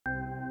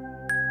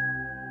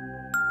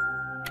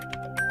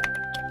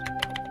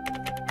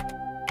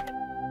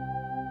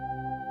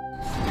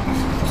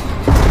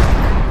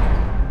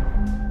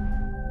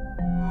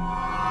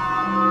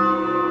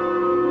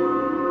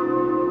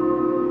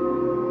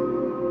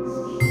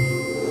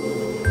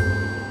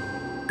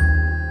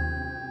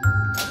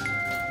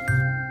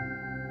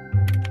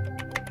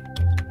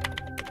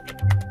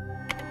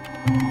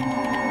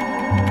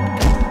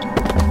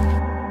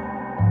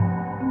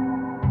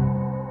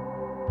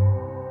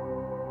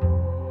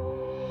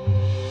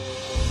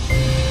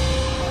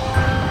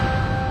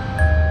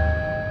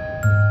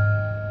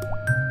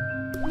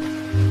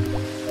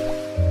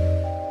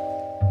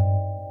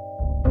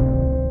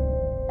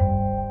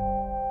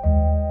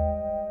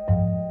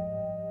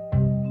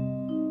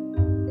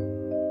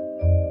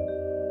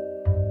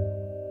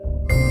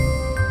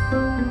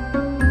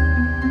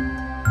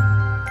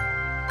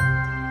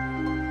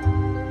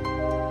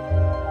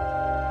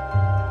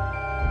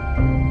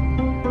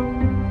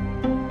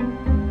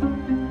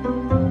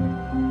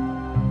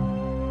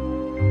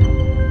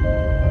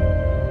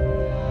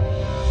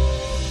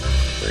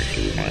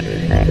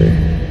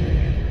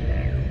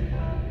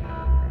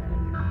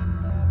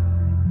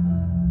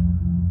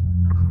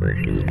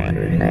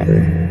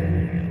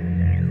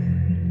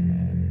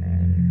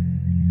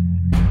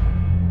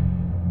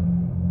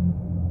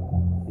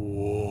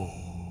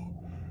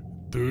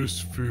This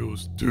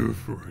feels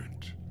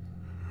different.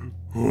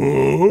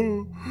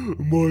 Huh?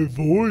 My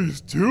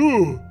voice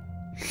too.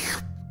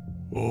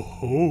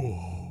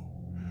 Oh,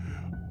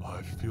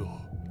 I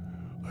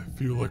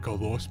feel like I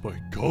lost my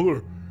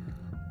color,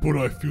 but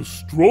I feel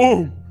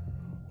strong.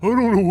 I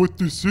don't know what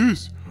this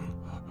is.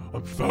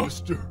 I'm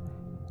faster.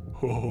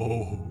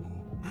 Oh,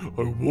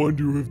 I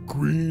wonder if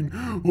green,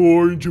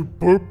 orange, and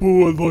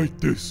purple are like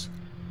this.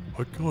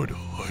 I kinda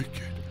like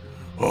it.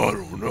 I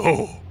don't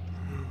know.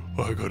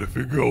 I gotta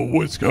figure out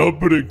what's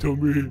happening to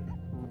me.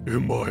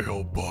 Am I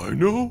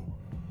albino?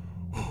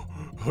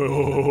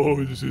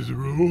 Oh, this is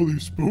really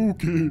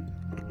spooky.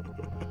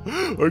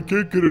 I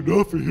can't get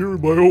enough of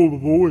hearing my own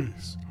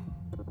voice.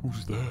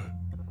 Who's that?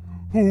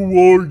 Who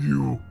are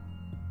you?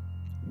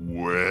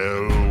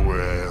 Well.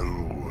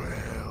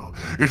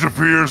 It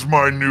appears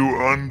my new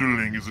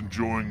underling is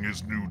enjoying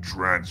his new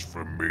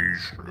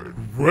transformation.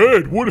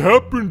 Red, what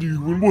happened to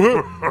you? And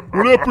what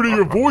happened to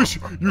your voice?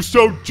 You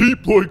sound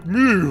deep like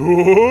me,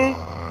 huh?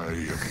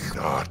 I am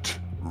not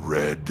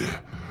Red.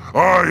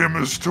 I am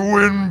his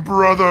twin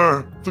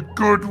brother, the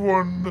good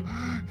one.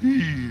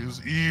 He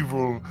is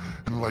evil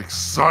and likes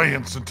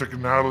science and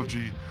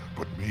technology,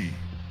 but me,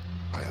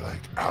 I like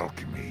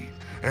alchemy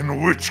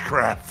and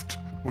witchcraft,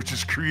 which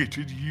has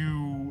created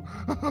you.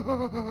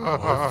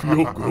 I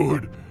feel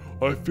good.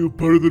 I feel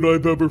better than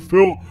I've ever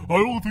felt. I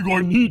don't think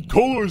I need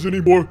colors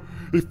anymore.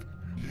 If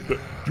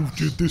you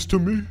did this to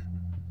me?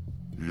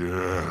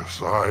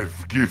 Yes,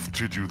 I've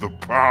gifted you the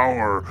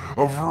power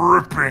of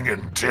ripping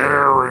and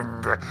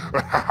tearing.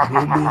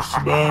 No more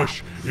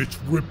smash. It's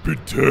rip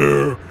and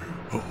tear.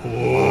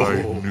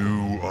 My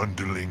new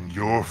underling,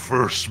 your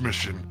first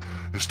mission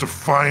is to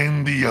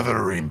find the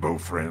other rainbow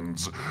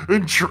friends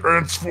and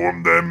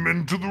transform them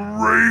into the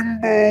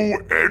rainbow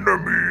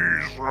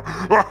enemies.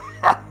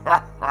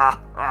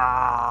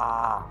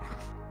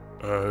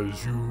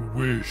 As you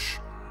wish,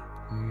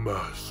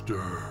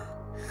 Master.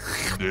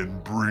 Then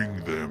bring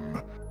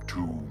them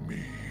to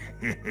me.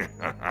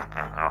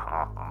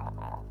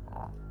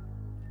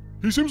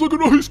 He seems like a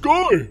nice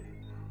guy.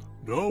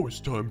 Now it's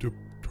time to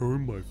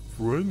turn my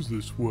friends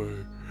this way.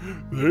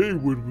 They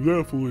would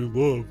definitely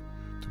love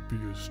to be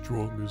as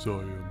strong as I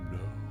am now.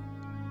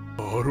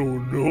 I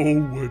don't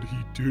know what he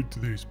did to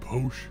these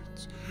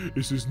potions.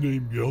 Is his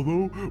name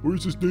Yellow or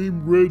is his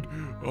name Red?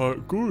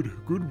 Good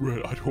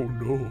Red. I don't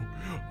know.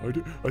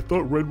 I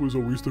thought Red was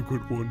always the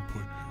good one,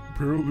 but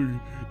apparently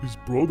his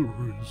brother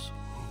is.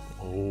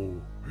 Oh,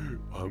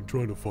 I'm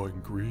trying to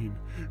find Green.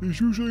 He's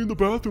usually in the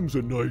bathrooms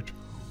at night,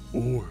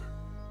 or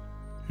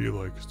he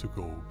likes to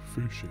go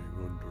fishing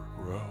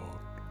underground.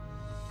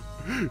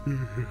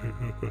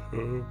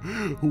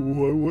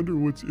 Oh, I wonder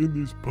what's in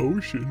this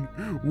potion.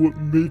 What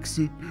makes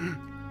it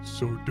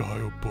so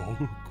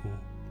diabolical?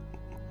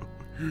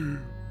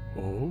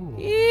 Oh.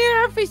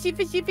 Yeah, fishy.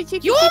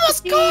 You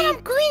almost got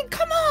him, Green.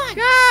 Come on.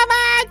 Come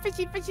on,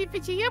 fishy.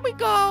 Here we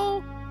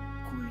go.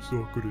 Green's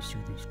not gonna see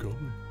this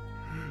coming.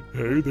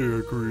 Hey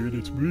there, Green.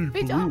 It's me,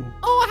 Fish, Blue.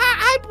 oh,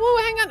 hi, Blue.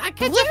 Hang on. I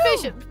catch Blue? a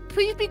fish.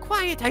 Please be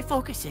quiet. I'm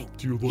focusing.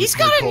 Do you like He's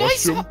my got a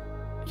costume? nice.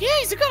 Yeah,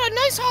 he's got a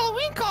nice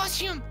Halloween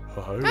costume.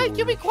 Hi, Hey,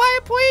 you be Orange.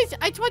 quiet, please.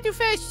 I just want to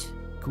fish.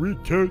 Green,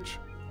 catch.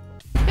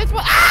 That's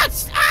what.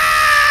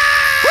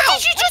 What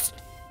did you just?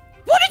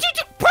 What did you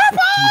do?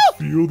 Purple!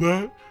 Do you feel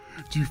that?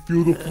 Do you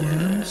feel the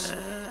flames?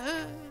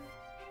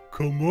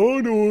 Come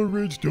on,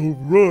 Orange, don't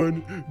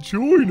run.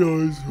 Join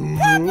us,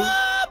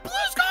 huh?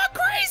 Blue's gone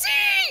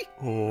crazy!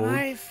 Oh,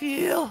 I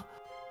feel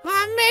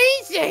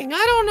amazing.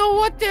 I don't know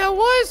what that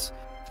was,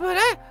 but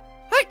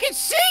I can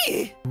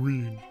see.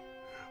 Green,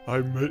 I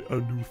met a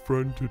new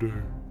friend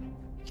today.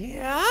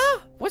 Yeah?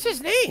 What's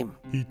his name?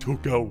 He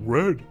took out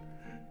Red.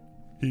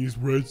 He's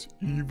Red's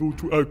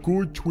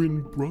good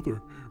twin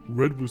brother.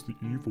 Red was the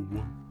evil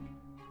one.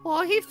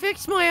 Well, he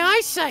fixed my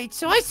eyesight,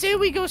 so I say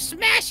we go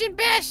smash and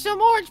bash some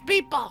orange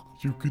people.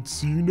 You could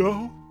see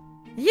now?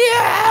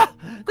 Yeah!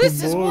 This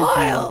Come is on,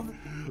 wild. Green.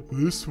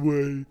 This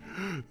way.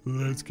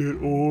 Let's get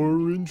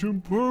orange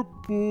and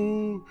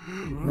purple.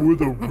 We're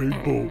the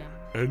rainbow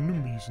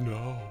enemies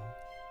now.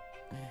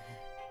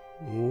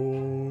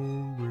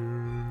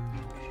 Orange.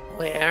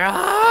 Where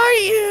are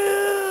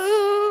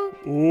you?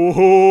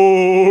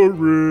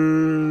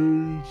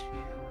 Orange.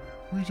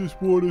 We just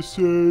want to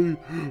say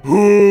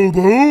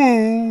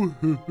hello.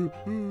 They're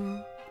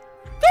in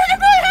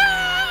my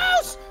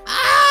house!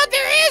 Ah,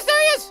 there he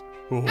is.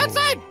 Oh,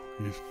 Outside.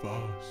 He's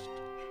fast.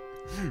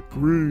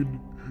 Green,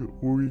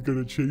 we're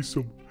gonna chase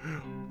him.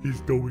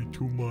 He's going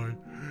to my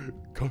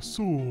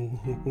castle.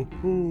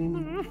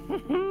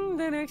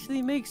 That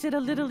actually makes it a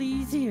little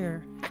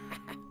easier.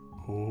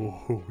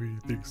 Oh, he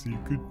thinks he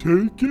could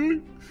take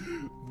it?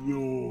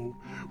 No.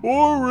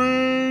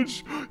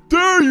 Orange!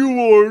 There you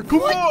are! Come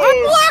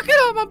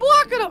on! I'm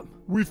blocking him.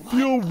 We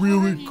feel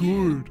really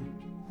good.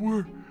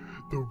 We're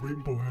the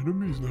rainbow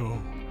enemies now.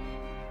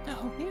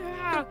 Oh,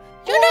 yeah.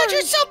 You're not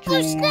yourself,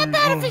 Blue. Snap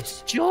out of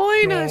it.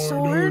 Join us, Join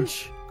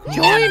Orange. us.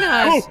 Join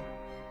us.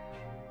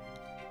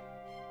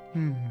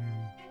 Oh.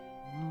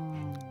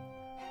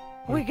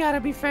 We gotta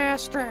be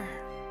faster.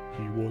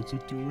 He wants to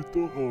do it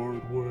the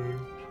hard way.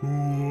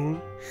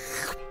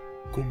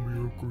 Come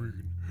here,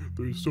 Green.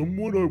 There's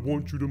someone I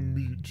want you to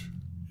meet.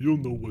 You'll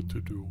know what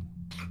to do.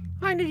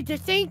 I need to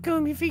thank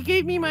him if he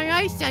gave me my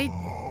eyesight.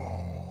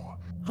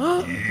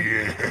 Oh,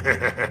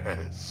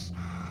 yes.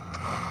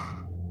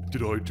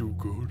 Did I do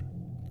good?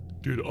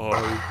 Did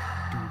I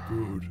do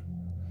good?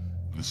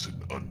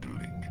 Listen,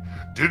 underling.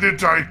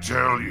 Didn't I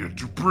tell you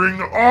to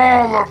bring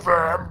all of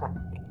them?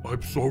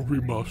 I'm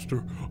sorry,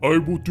 Master. I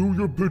will do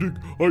your bidding.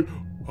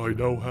 I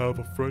now have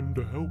a friend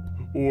to help,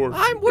 or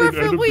I'm worth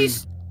an at enemy.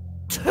 least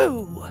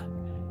 2.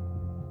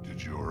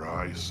 Did your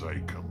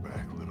eyesight come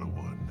back, little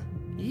one?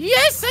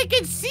 Yes, I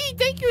can see.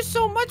 Thank you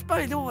so much,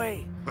 by the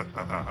way.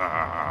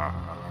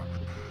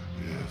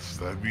 Yes,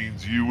 that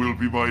means you will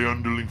be my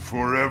underling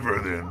forever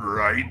then,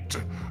 right?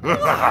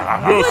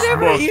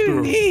 Whatever Master.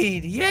 you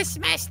need. Yes,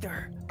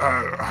 Master.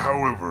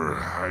 However,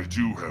 I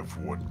do have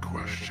one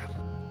question.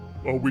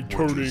 Are we What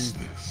turning is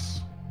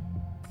this?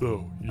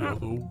 the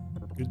yellow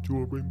into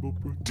a rainbow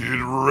prince? Did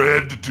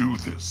Red do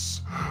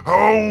this?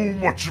 How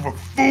much of a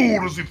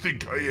fool does he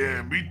think I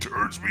am? He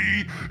turns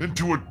me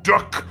into a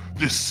duck.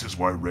 This is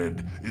why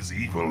Red is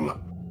evil.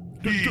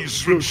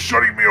 He's been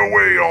shutting me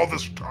away all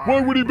this time.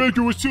 Why would he make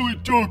you a silly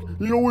duck?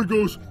 He always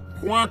goes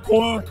quack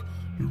quack.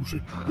 You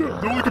say, yeah,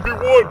 there only could be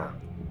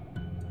one.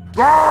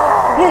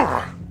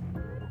 Ah!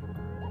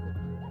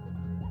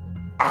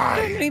 That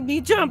I made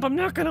me jump, I'm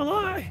not gonna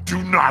lie.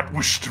 do not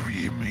wish to be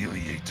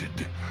humiliated.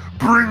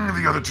 Bring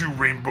the other 2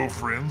 rainbow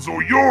friends,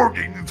 or you're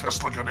getting the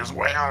Tesla gun as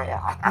well.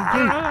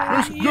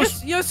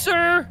 Yes,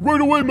 sir. Right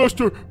away,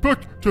 Master.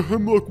 Back to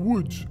Hemlock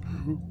Woods.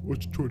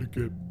 Let's try to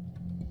get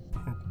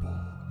purple,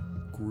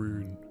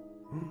 green.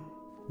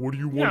 What do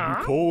you want to Yeah?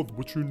 be called?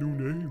 What's your new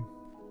name?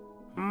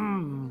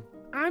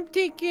 I'm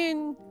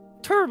thinking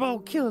Turbo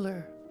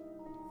Killer.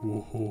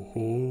 Ho ho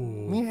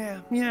ho. Yeah,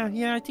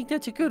 I think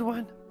that's a good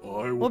one. I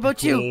will What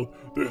about be you? called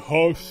the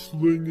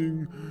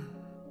house-slinging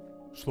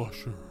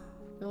slasher.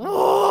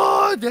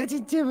 Oh, that's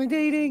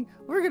intimidating.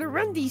 We're gonna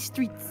run these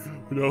streets.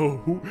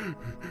 Now,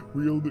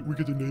 we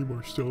get to name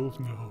ourselves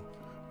now.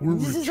 We're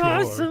This is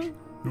recharged. awesome.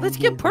 No Let's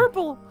get longer-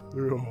 purple.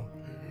 Yeah.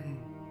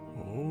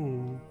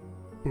 Oh,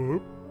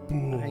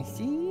 purple. I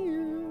see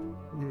you.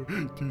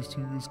 Do you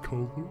see his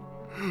color?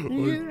 I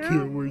Yeah.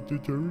 can't wait to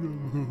turn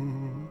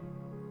him.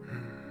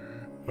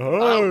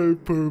 Hi,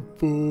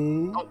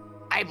 purple. Oh,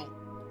 I'm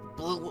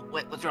blue.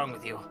 What's wrong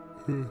with you?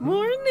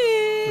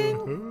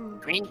 Morning.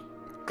 Green?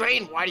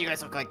 Green, why do you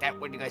guys look like that?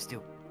 What do you guys do?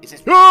 Is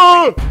this...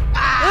 Ah!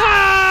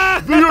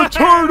 Ah! The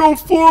eternal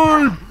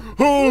flame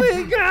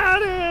We of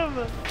got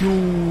him.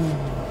 doom.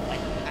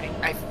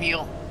 I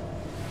feel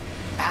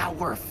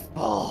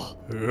powerful.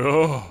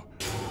 Yeah.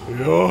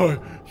 Yeah.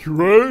 You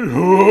right,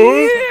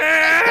 huh?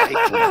 I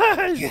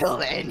can Yes.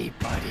 kill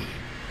anybody.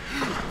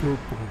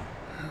 Purple.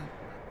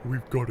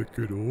 We've got to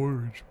get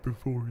orange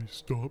before he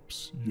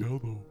stops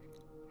yellow.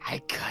 I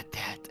got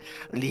that.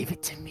 Leave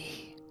it to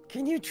me.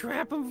 Can you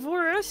trap him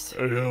for us?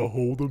 And I'll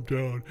hold him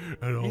down,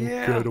 and I'll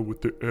Yeah. get him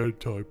with the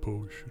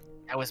anti-potion.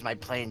 That was my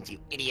plan, you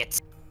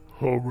idiots.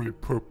 Alright,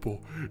 Purple.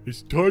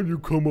 It's time you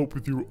come up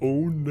with your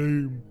own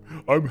name.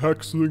 I'm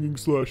Hack-Slinging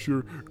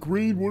Slasher.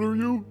 Green, what are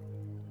you?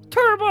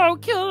 Turbo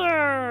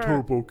Killer.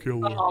 Turbo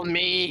Killer. Call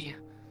me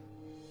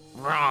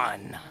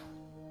Ron.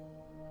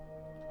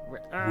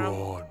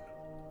 Ron.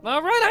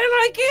 All right, I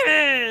like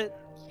it.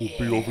 We'll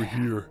be over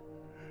here.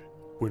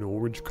 When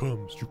Orange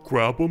comes, you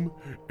grab him,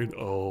 and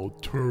I'll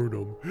turn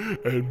him,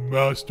 and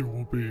Master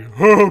will be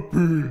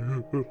happy.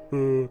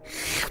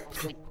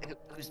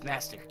 Who's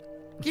master?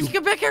 Just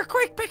get back here,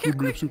 quick, back here,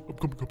 Give me a quick. sec. I'm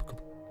coming.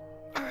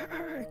 All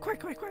right, quick.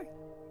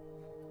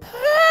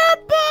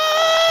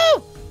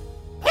 Purple!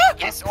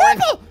 Yes, Orange.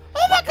 Purple!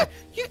 Oh my God!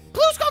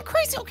 Blue's gone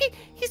crazy. Okay,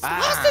 he's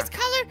lost Ah. his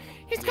color.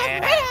 He's got Yeah.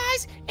 red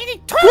eyes, and he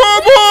turned.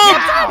 Grab him!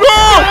 Go!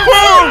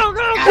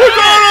 No! We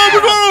got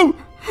him!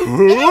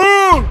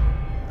 No!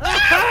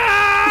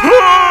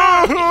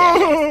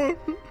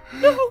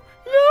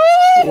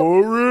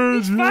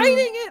 Orange! He's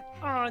fighting it.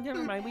 Oh,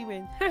 never mind. We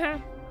win. What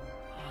am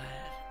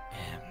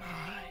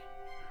I?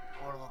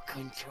 Total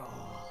control.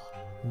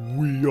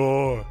 We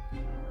are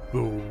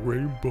the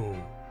Rainbow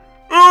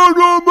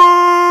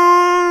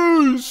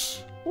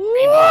Enemies!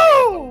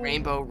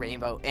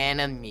 Rainbow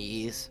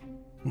enemies.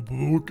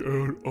 Look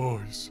at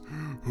us.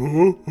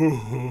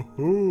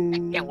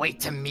 Can't wait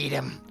to meet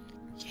him.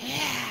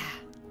 Yeah.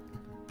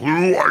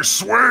 Blue, I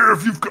swear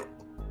if you've got...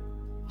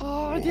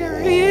 Oh,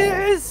 there he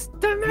is,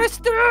 the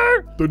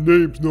master. The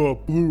name's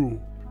not Blue.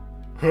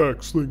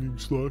 Hack-Slinging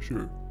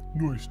Slasher.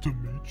 Nice to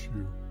meet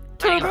you.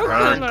 Turbo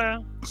Ron. Killer.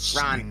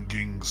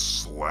 Slinging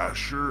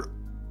Slasher?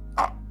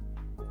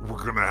 We're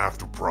gonna have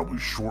to probably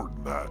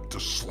shorten that to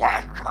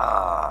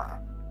Slasher.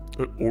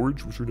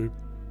 Orange, what's your name?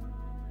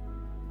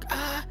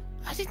 I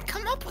didn't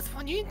come up with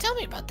one. You didn't tell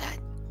me about that.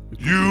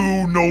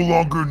 You no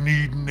longer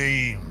need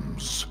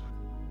names.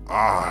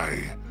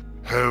 I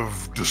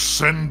have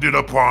descended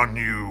upon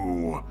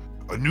you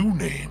a new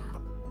name.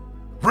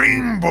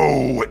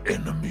 Rainbow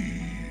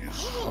Enemies.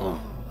 Oh,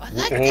 I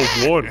We're like all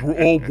that. one.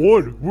 We're all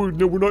one. We're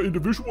not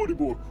individual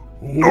anymore.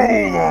 No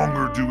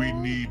longer do we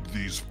need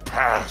these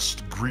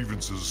past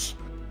grievances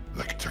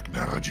like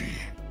technology.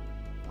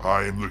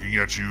 I am looking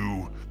at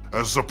you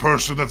as a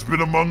person that's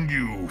been among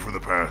you for the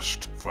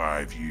past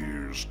 5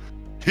 years,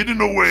 hidden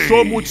away.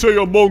 Some would say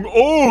among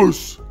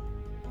us.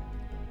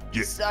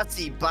 Yeah,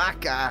 Sussy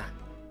baka.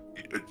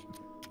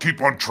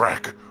 keep on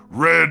track.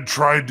 Red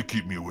tried to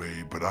keep me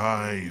away, but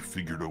I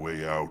figured a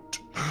way out.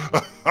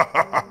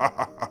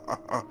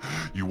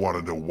 You want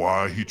to know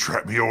why he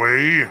trapped me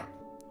away?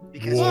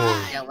 Because Whoa.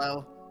 you're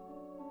yellow.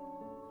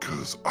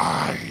 Because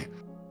I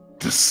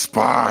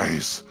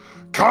despise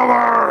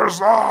colors!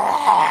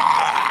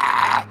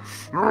 Ah!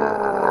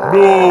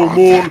 No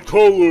more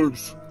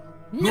colors.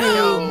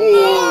 No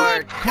more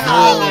No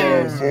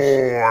colors.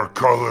 more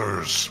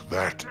colors.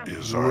 That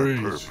is our Wait.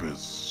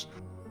 purpose.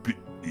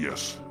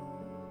 Yes.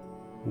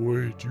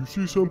 Wait, you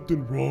see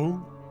something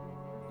wrong?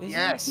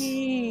 Yes.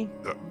 He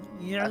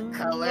A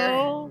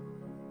color.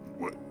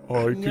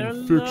 I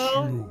can fix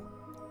you.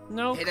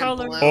 No Hit him,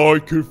 color. Blue. I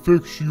can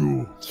fix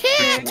you.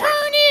 Can't It's what?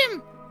 turn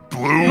him!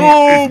 Blue,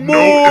 No if,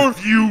 more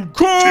if you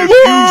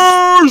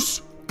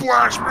Colors!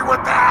 splash me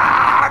with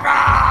that,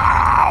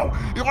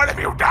 no! What have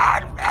you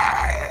done?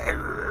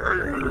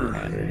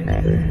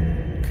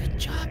 Good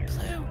job,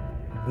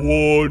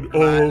 Blue. One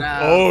of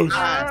us.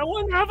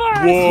 One of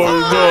us.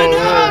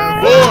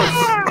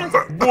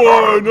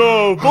 One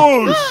of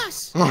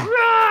us. Us!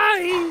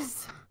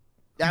 Rise.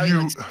 Now he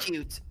You- looks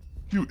cute.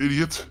 You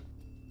idiot.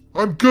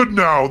 I'm good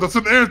now. That's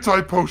an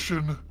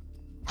anti-potion.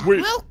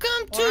 Wait,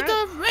 Welcome to What?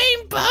 the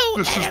rainbow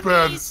This is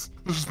bad. enemies.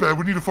 This is bad.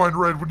 We need to find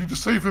Red. We need to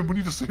save him. We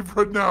need to save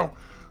Red now.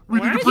 We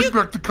need to What? bring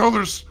back the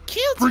colors.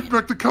 Killed Bring him.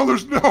 back the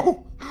colors.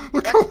 No.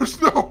 The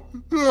colors. No.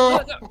 No.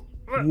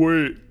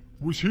 wait.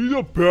 Was he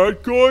the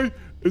bad guy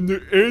and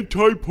the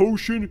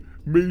anti-potion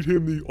made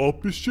him the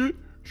opposite?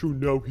 So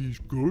now he's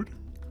good?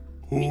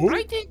 Huh?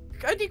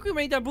 I think we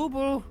made a boo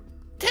boo.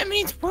 That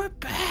means we're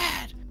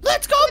bad.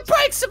 Let's go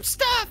break some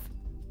stuff.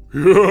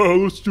 Yeah,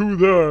 let's do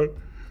that.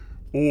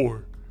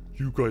 Or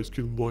you guys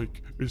can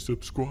like and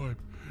subscribe.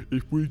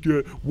 If we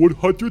get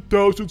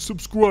 100,000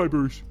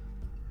 subscribers,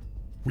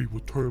 we will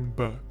turn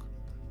back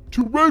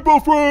to Rainbow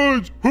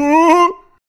Friends. Huh?